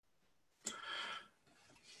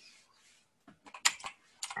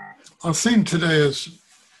Our theme today is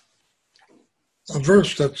a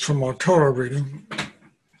verse that's from our Torah reading,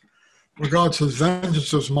 where God says,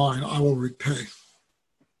 "Vengeance is mine, I will repay."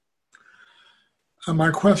 And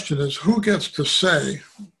my question is, who gets to say,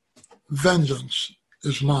 "Vengeance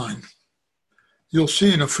is mine"? You'll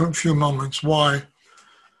see in a few moments why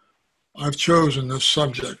I've chosen this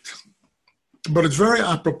subject. But it's very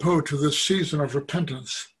apropos to this season of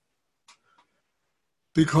repentance,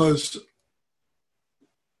 because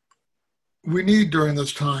we need during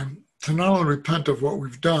this time to not only repent of what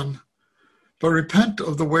we've done, but repent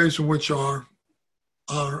of the ways in which our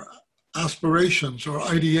aspirations, our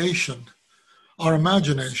ideation, our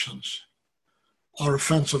imaginations are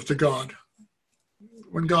offensive to God.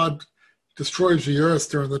 When God destroys the earth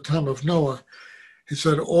during the time of Noah, he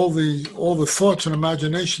said all the thoughts and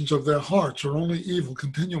imaginations of their hearts are only evil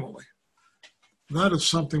continually. That is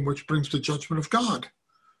something which brings the judgment of God.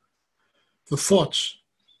 The thoughts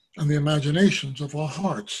and the imaginations of our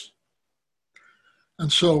hearts.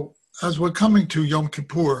 And so, as we're coming to Yom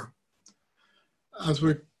Kippur, as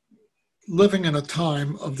we're living in a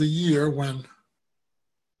time of the year when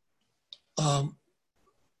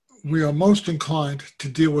we are most inclined to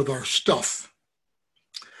deal with our stuff,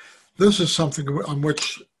 this is something on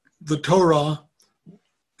which the Torah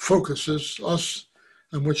focuses us,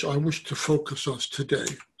 and which I wish to focus us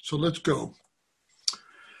today. So let's go.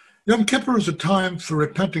 Yom Kippur is a time for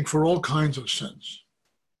repenting for all kinds of sins.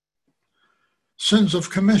 Sins of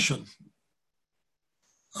commission,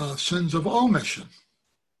 sins of omission,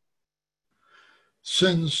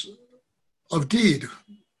 sins of deed,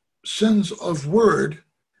 sins of word,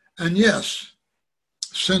 and yes,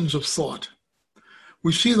 sins of thought.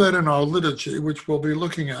 We see that in our liturgy, which we'll be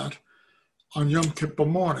looking at on Yom Kippur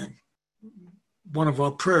morning. One of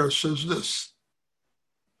our prayers says this: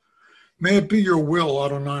 "May it be your will,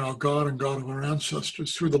 Adonai, our God and God of our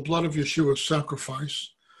ancestors, through the blood of Yeshua's sacrifice,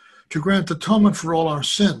 to grant atonement for all our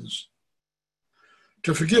sins,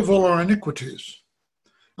 to forgive all our iniquities,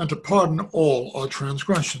 and to pardon all our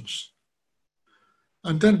transgressions."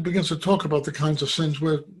 And then it begins to talk about the kinds of sins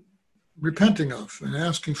we're repenting of and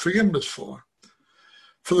asking forgiveness for.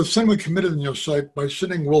 For the sin we committed in your sight by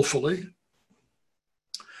sinning willfully,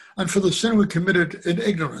 and for the sin we committed in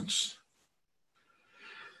ignorance.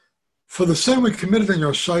 For the sin we committed in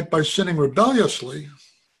your sight by sinning rebelliously,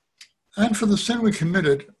 and for the sin we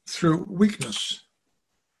committed through weakness.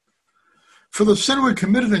 For the sin we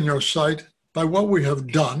committed in your sight by what we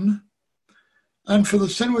have done, and for the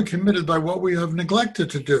sin we committed by what we have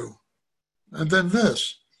neglected to do. And then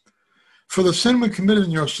this: for the sin we committed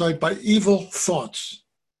in your sight by evil thoughts,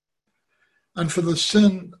 and for the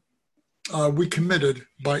sin we committed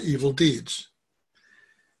by evil deeds.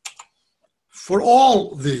 For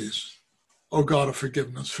all these, O God of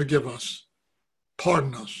forgiveness, forgive us,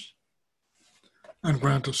 pardon us, and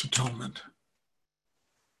grant us atonement.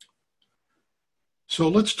 So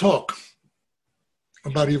let's talk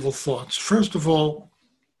about evil thoughts. First of all,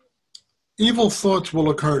 evil thoughts will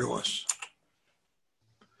occur to us.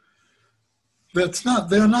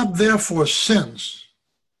 They're not therefore sins.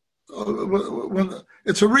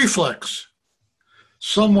 It's a reflex.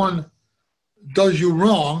 Someone does you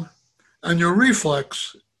wrong, and your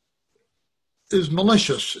reflex is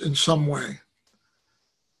malicious in some way.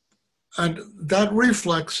 And that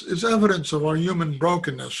reflex is evidence of our human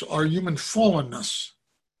brokenness, our human fallenness.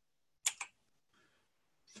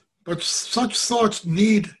 But such thoughts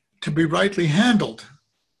need to be rightly handled.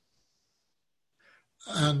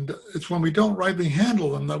 And it's when we don't rightly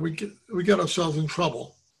handle them that we get ourselves in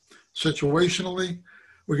trouble. Situationally,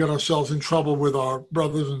 we get ourselves in trouble with our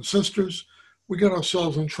brothers and sisters. We get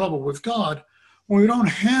ourselves in trouble with God when we don't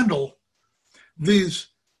handle these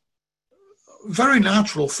very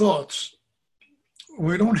natural thoughts.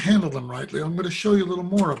 We don't handle them rightly. I'm going to show you a little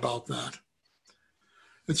more about that.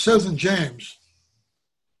 It says in James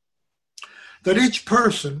that each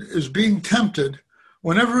person is being tempted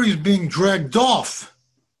whenever he's being dragged off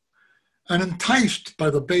and enticed by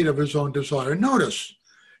the bait of his own desire. Notice,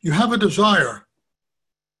 you have a desire.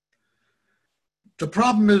 The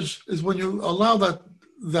problem is when you allow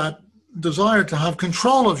that desire to have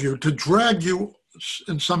control of you, to drag you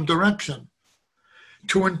in some direction,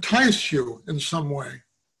 to entice you in some way.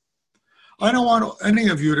 I don't want any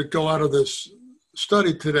of you to go out of this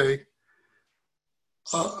study today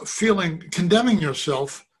condemning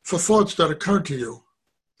yourself for thoughts that occur to you.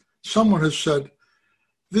 Someone has said,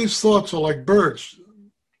 these thoughts are like birds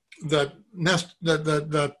that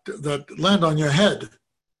land on your head.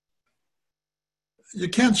 You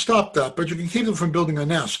can't stop that, but you can keep them from building a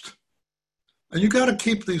nest. And you got to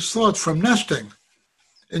keep these thoughts from nesting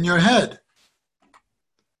in your head.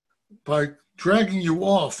 by dragging you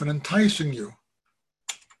off and enticing you.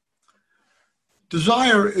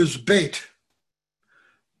 Desire is bait,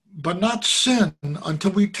 but not sin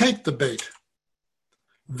until we take the bait.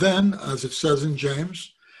 Then, as it says in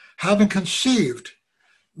James, having conceived,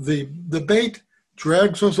 the bait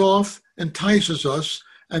drags us off, entices us,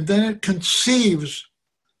 and then it conceives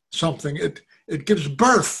something. It gives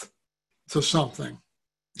birth to something.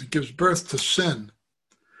 It gives birth to sin.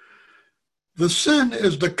 The sin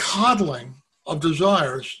is the coddling of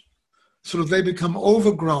desires so that they become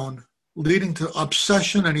overgrown, leading to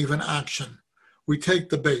obsession and even action. We take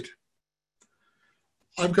the bait.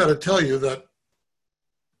 I've got to tell you that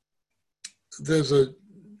there's a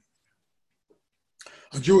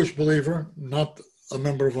Jewish believer, not a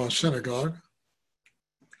member of our synagogue,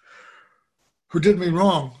 who did me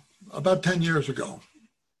wrong about 10 years ago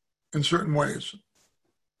in certain ways.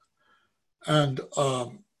 And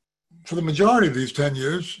for the majority of these 10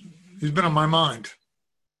 years, he's been on my mind.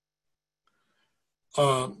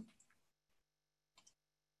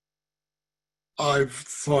 I've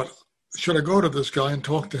thought, should I go to this guy and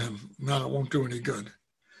talk to him? No, it won't do any good.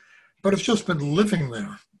 But it's just been living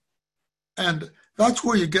there. And that's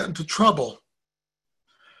where you get into trouble.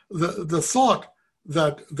 The thought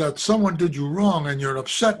that someone did you wrong and you're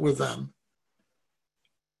upset with them,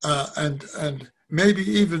 and maybe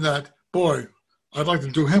even that, boy, I'd like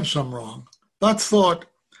to do him some wrong. That thought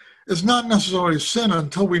is not necessarily sin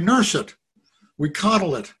until we nurse it. We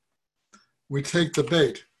coddle it. We take the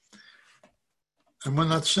bait. And when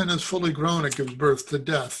that sin is fully grown, it gives birth to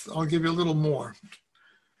death. I'll give you a little more.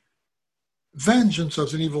 Vengeance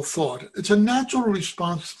as an evil thought. It's a natural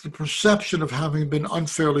response to the perception of having been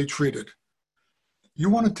unfairly treated. You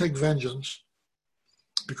want to take vengeance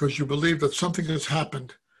because you believe that something has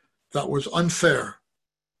happened that was unfair.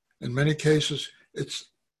 In many cases,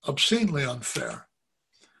 it's obscenely unfair.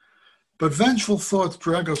 But vengeful thoughts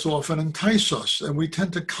drag us off and entice us, and we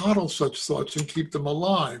tend to coddle such thoughts and keep them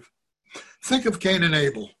alive. Think of Cain and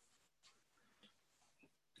Abel.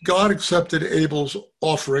 God accepted Abel's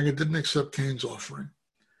offering and didn't accept Cain's offering.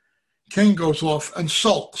 Cain goes off and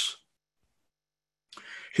sulks.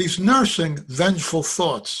 He's nursing vengeful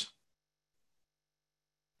thoughts.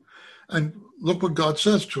 And look what God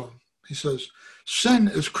says to him. He says, sin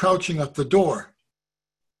is crouching at the door.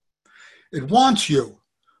 It wants you,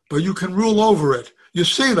 but you can rule over it. You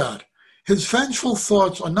see that? His vengeful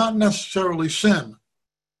thoughts are not necessarily sin.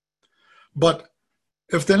 But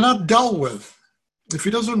if they're not dealt with, if he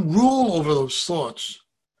doesn't rule over those thoughts,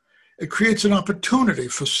 it creates an opportunity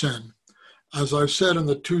for sin. As I said in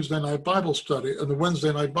the Tuesday night Bible study, in the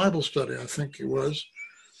Wednesday night Bible study, I think it was,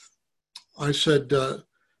 I said, the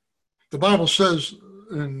Bible says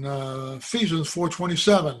in Ephesians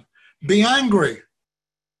 4:27, be angry,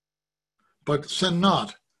 but sin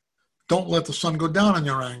not. Don't let the sun go down in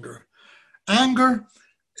your anger. Anger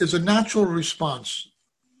is a natural response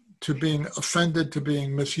to being offended, to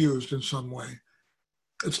being misused in some way.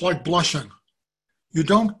 It's like blushing. You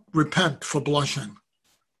don't repent for blushing.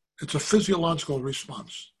 It's a physiological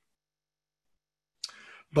response.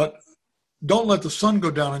 But don't let the sun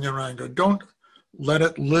go down in your anger. Don't let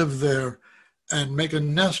it live there and make a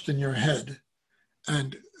nest in your head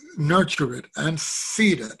and nurture it and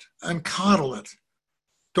feed it and coddle it.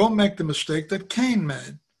 Don't make the mistake that Cain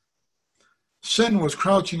made. Sin was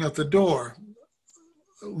crouching at the door,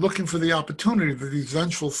 looking for the opportunity that these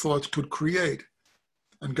vengeful thoughts could create.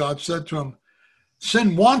 And God said to him,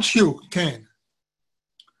 sin wants you, Cain,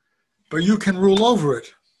 but you can rule over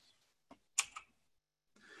it.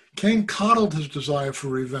 Cain coddled his desire for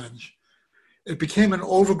revenge. It became an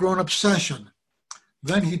overgrown obsession.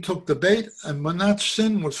 Then he took the bait, and when that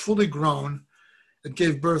sin was fully grown, it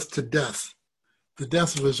gave birth to death, the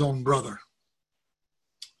death of his own brother.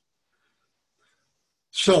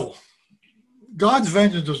 So, God's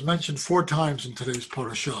vengeance is mentioned 4 times in today's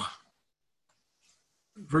parashah.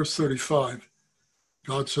 Verse 35,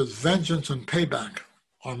 God says, vengeance and payback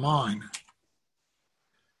are mine.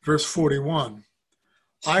 Verse 41,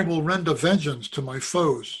 I will render vengeance to my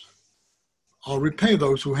foes. I'll repay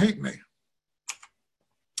those who hate me.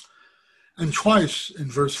 And twice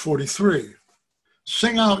in verse 43,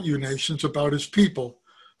 sing out, you nations, about his people,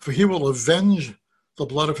 for he will avenge the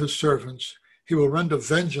blood of his servants. He will render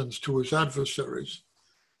vengeance to his adversaries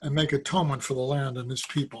and make atonement for the land and his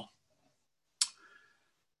people.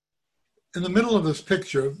 In the middle of this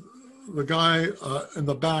picture, the guy in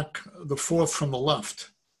the back, the 4th from the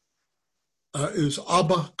left, is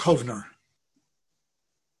Abba Kovner.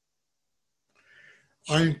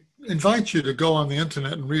 I invite you to go on the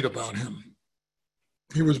internet and read about him.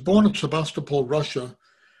 He was born in Sebastopol, Russia,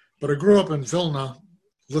 but he grew up in Vilna,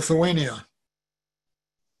 Lithuania.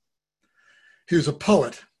 He was a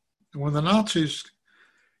poet. And when the Nazis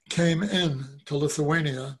came in to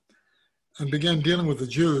Lithuania and began dealing with the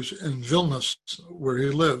Jews in Vilnius, where he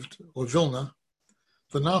lived, or Vilna,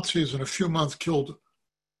 the Nazis in a few months killed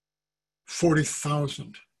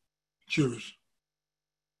 40,000 Jews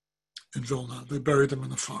in Vilna. They buried them in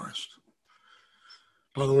the forest.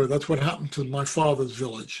 By the way, that's what happened to my father's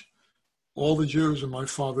village. All the Jews in my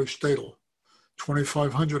father's shtetl,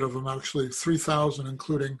 2,500 of them, actually 3,000,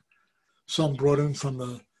 including some brought in from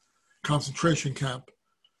the concentration camp.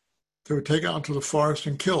 They were taken out to the forest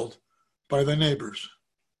and killed by their neighbors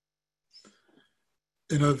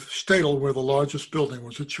in a shtetl where the largest building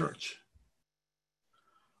was a church.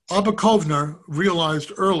 Abba Kovner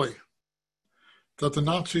realized early that the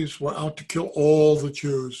Nazis were out to kill all the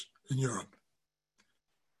Jews in Europe.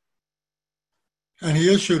 And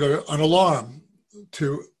he issued an alarm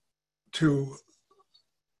to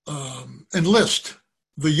enlist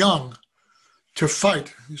the young to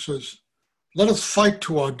fight. He says, let us fight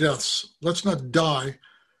to our deaths. Let's not die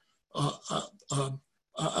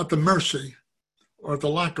at the mercy or the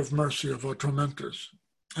lack of mercy of our tormentors.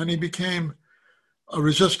 And he became a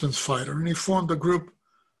resistance fighter, and he formed a group,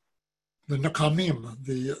 the Nakamim,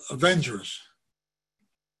 the Avengers.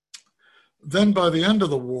 Then by the end of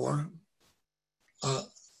the war,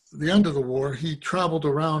 he traveled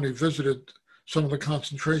around, he visited some of the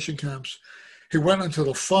concentration camps. He went into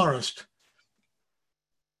the forest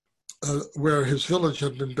where his village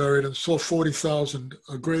had been buried and saw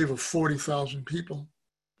a grave of 40,000 people.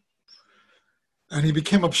 And he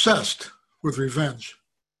became obsessed with revenge.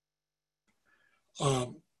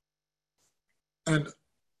 And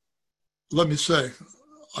let me say,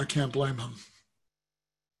 I can't blame him.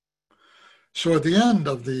 So at the end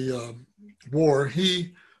of the war,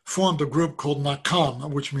 he formed a group called Nakam,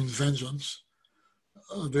 which means vengeance.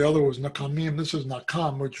 The other was Nakamim. This is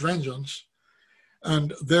Nakam, which vengeance.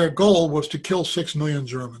 And their goal was to kill 6 million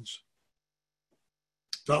Germans.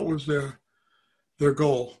 That was their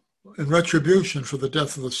goal, in retribution for the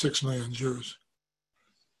death of the 6 million Jews.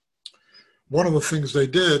 One of the things they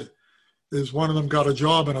did is one of them got a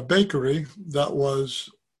job in a bakery that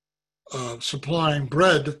was supplying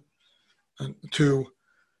bread to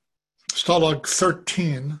Stalag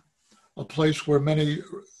 13, a place where many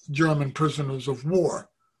German prisoners of war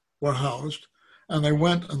were housed. And they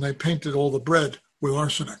went and they painted all the bread with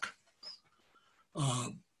arsenic.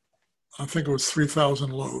 I think it was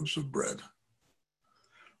 3,000 loaves of bread.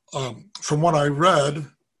 From what I read,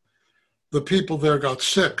 the people there got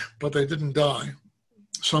sick, but they didn't die.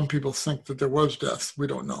 Some people think that there was death. We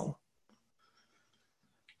don't know.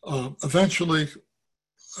 Eventually,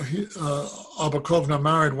 Abba Kovner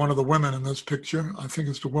married one of the women in this picture. I think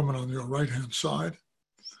it's the woman on your right-hand side.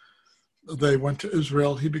 They went to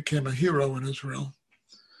Israel. He became a hero in Israel.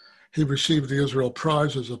 He received the Israel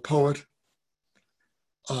Prize as a poet.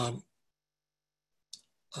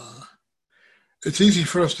 It's easy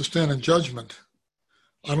for us to stand in judgment.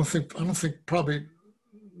 I don't think probably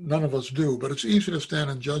none of us do, but it's easy to stand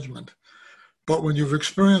in judgment. But when you've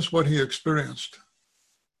experienced what he experienced,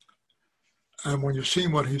 and when you've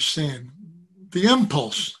seen what he's seen, the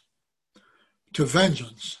impulse to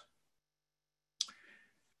vengeance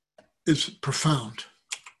is profound.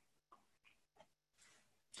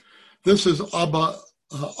 This is Abba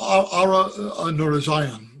Ara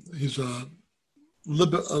Nurizayan. He's a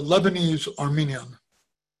Lebanese Armenian.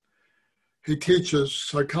 He teaches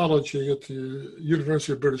psychology at the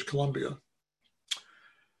University of British Columbia.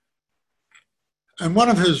 And one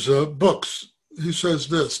of his books, he says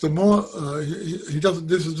this, the more, he doesn't,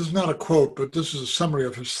 this is not a quote, but this is a summary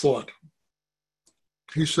of his thought.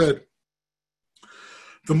 He said,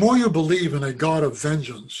 the more you believe in a God of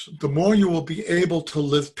vengeance, the more you will be able to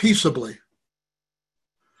live peaceably,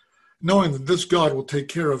 knowing that this God will take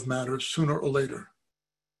care of matters sooner or later.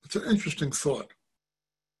 It's an interesting thought.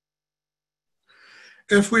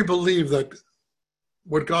 If we believe that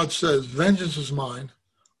what God says, vengeance is mine,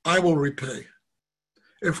 I will repay.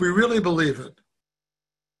 If we really believe it,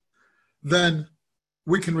 then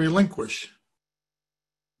we can relinquish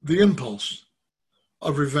the impulse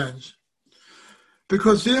of revenge.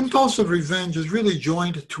 Because the impulse of revenge is really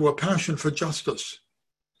joined to a passion for justice.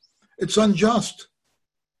 It's unjust.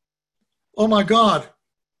 Oh my God,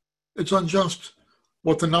 it's unjust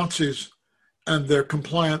what the Nazis and the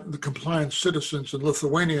compliant citizens in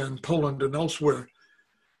Lithuania and Poland and elsewhere.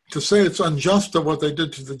 To say it's unjust that what they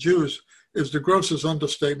did to the Jews is the grossest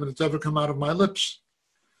understatement that's ever come out of my lips.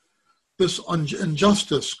 This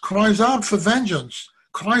injustice cries out for vengeance,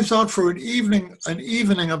 cries out for an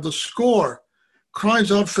evening of the score,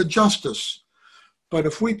 cries out for justice. But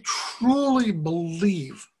if we truly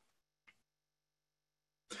believe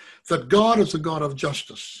that God is a God of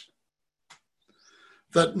justice,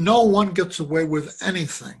 that no one gets away with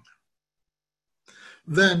anything,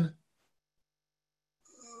 then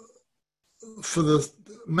for the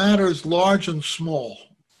matters large and small,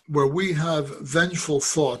 where we have vengeful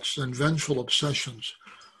thoughts and vengeful obsessions,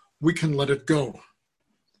 we can let it go,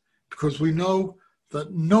 because we know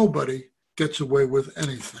that nobody gets away with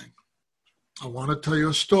anything. I want to tell you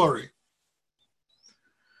a story.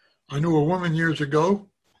 I knew a woman years ago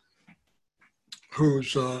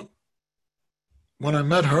who's, when I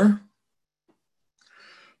met her,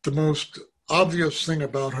 the most obvious thing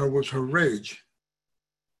about her was her rage.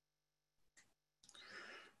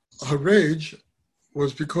 Her rage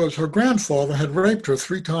was because her grandfather had raped her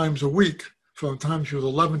 3 times a week from the time she was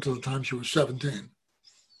 11 to the time she was 17.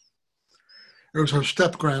 It was her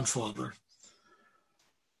step-grandfather.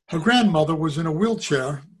 Her grandmother was in a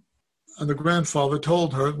wheelchair, and the grandfather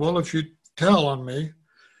told her, well, if you tell on me,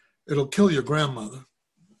 it'll kill your grandmother.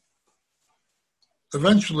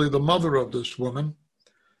 Eventually, the mother of this woman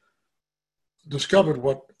discovered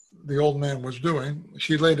what the old man was doing.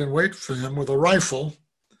 She laid in wait for him with a rifle,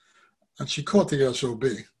 and she caught the SOB.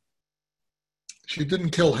 She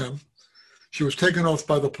didn't kill him. She was taken off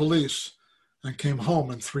by the police and came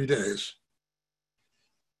home in 3 days.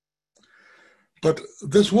 But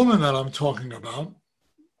this woman that I'm talking about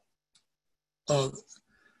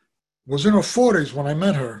was in her 40s when I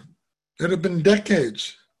met her. It had been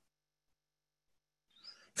decades,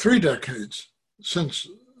 3 decades, since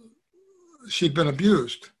she'd been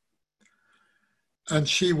abused. And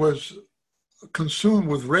she was consumed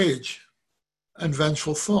with rage and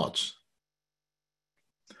vengeful thoughts.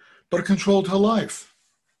 But it controlled her life.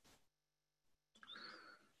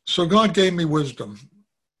 So God gave me wisdom,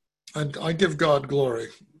 and I give God glory.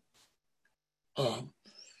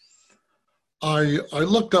 I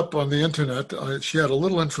looked up on the internet. She had a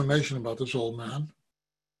little information about this old man.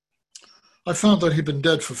 I found that he'd been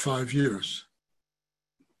dead for 5 years.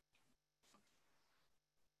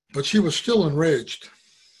 But she was still enraged.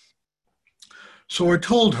 So I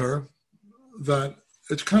told her that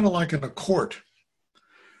it's kind of like in a court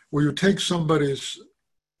where you take somebody's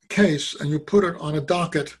case and you put it on a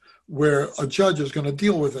docket where a judge is going to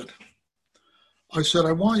deal with it. I said,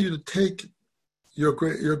 I want you to take your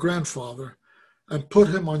grandfather and put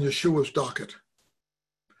him on Yeshua's docket.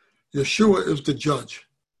 Yeshua is the judge.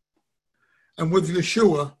 And with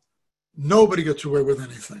Yeshua, nobody gets away with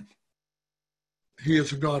anything. He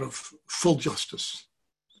is a God of full justice.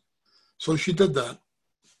 So she did that,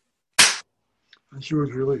 and she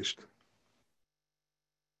was released.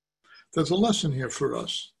 There's a lesson here for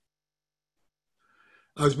us.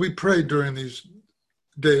 As we pray during these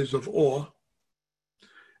days of awe,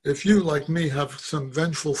 if you, like me, have some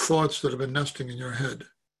vengeful thoughts that have been nesting in your head,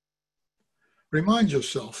 remind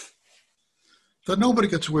yourself that nobody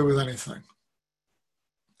gets away with anything.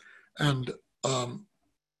 And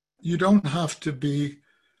you don't have to be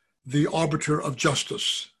the arbiter of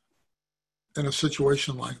justice in a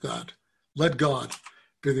situation like that. Let God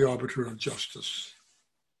be the arbiter of justice.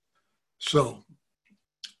 So,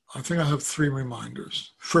 I think I have 3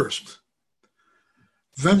 reminders. First,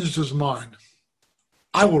 vengeance is mine.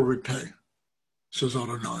 I will repay, says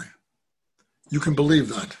Adonai. You can believe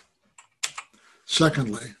that.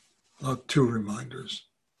 Secondly, 2 reminders.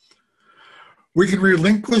 We can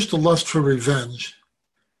relinquish the lust for revenge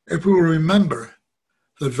if we will remember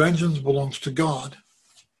that vengeance belongs to God,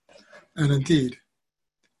 and indeed,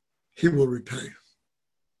 he will repay.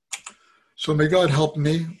 So may God help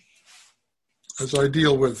me as I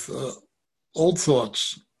deal with old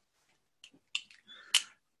thoughts,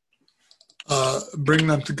 bring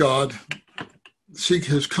them to God, seek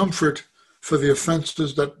his comfort for the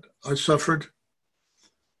offenses that I suffered,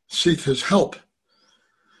 seek his help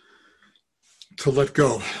to let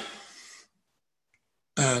go,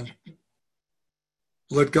 and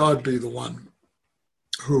let God be the one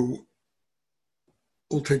who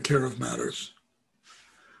will take care of matters.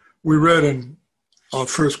 We read in our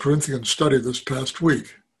 1 Corinthians study this past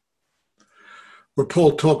week, where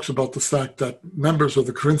Paul talks about the fact that members of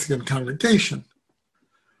the Corinthian congregation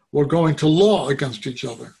were going to law against each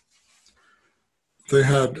other. They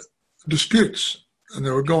had disputes, and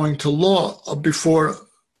they were going to law before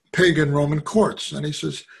pagan Roman courts. And he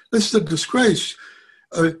says, this is a disgrace.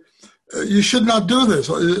 You should not do this.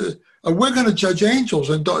 We're going to judge angels.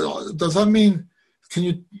 And does that mean,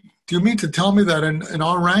 do you mean to tell me that in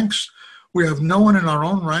our ranks, we have no one in our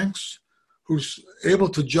own ranks who's able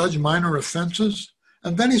to judge minor offenses?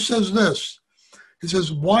 And then he says this. He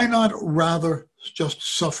says, why not rather just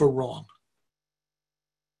suffer wrong?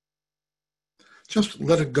 Just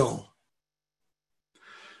let it go.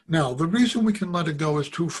 Now, the reason we can let it go is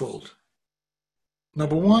twofold.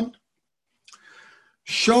 Number one,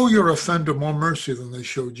 show your offender more mercy than they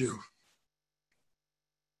showed you.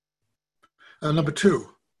 And number two,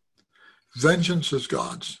 vengeance is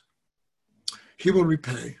God's. He will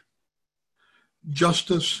repay.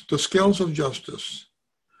 Justice, the scales of justice,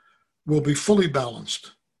 will be fully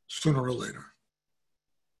balanced sooner or later.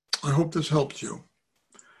 I hope this helped you.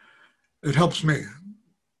 It helps me.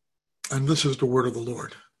 And this is the word of the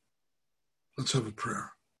Lord. Let's have a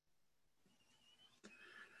prayer.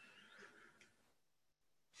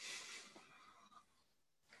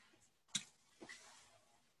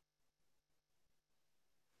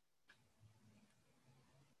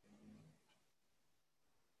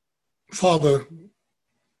 Father,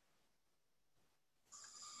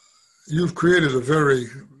 you've created a very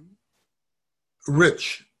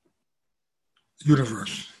rich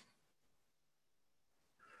universe.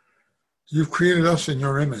 You've created us in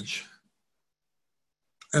your image,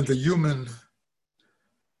 and the human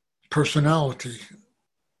personality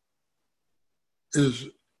is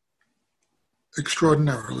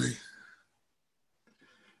extraordinarily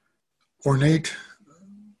ornate,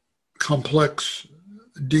 complex,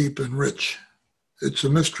 deep, and rich. It's a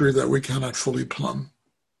mystery that we cannot fully plumb.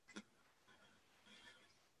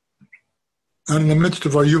 And in the midst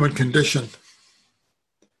of our human condition,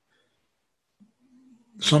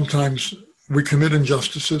 sometimes we commit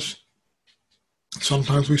injustices,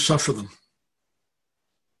 sometimes we suffer them.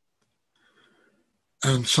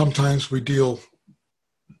 And sometimes we deal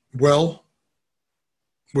well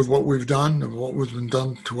with what we've done and what has been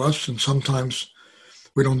done to us, and sometimes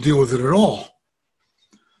we don't deal with it at all.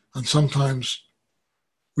 And sometimes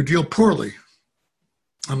we deal poorly.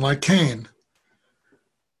 And like Cain,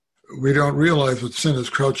 we don't realize that sin is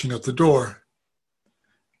crouching at the door.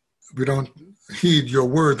 We don't heed your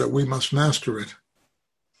word that we must master it.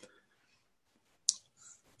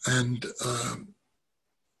 And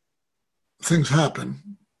things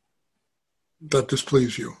happen that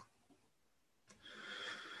displease you.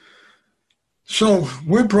 So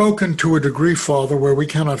we're broken to a degree, Father, where we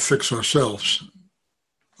cannot fix ourselves.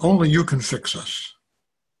 Only you can fix us.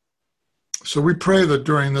 So we pray that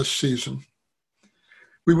during this season,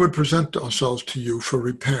 we would present ourselves to you for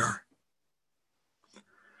repair.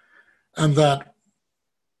 And that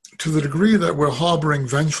to the degree that we're harboring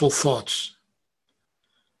vengeful thoughts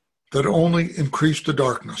that only increase the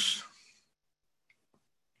darkness,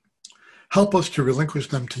 help us to relinquish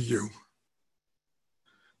them to you,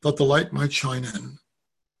 that the light might shine in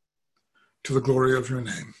to the glory of your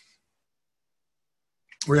name.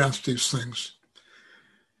 We ask these things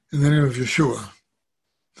in the name of Yeshua,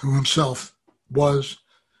 who himself was,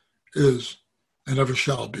 is, and ever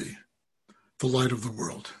shall be the light of the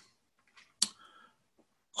world.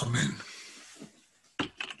 Amen.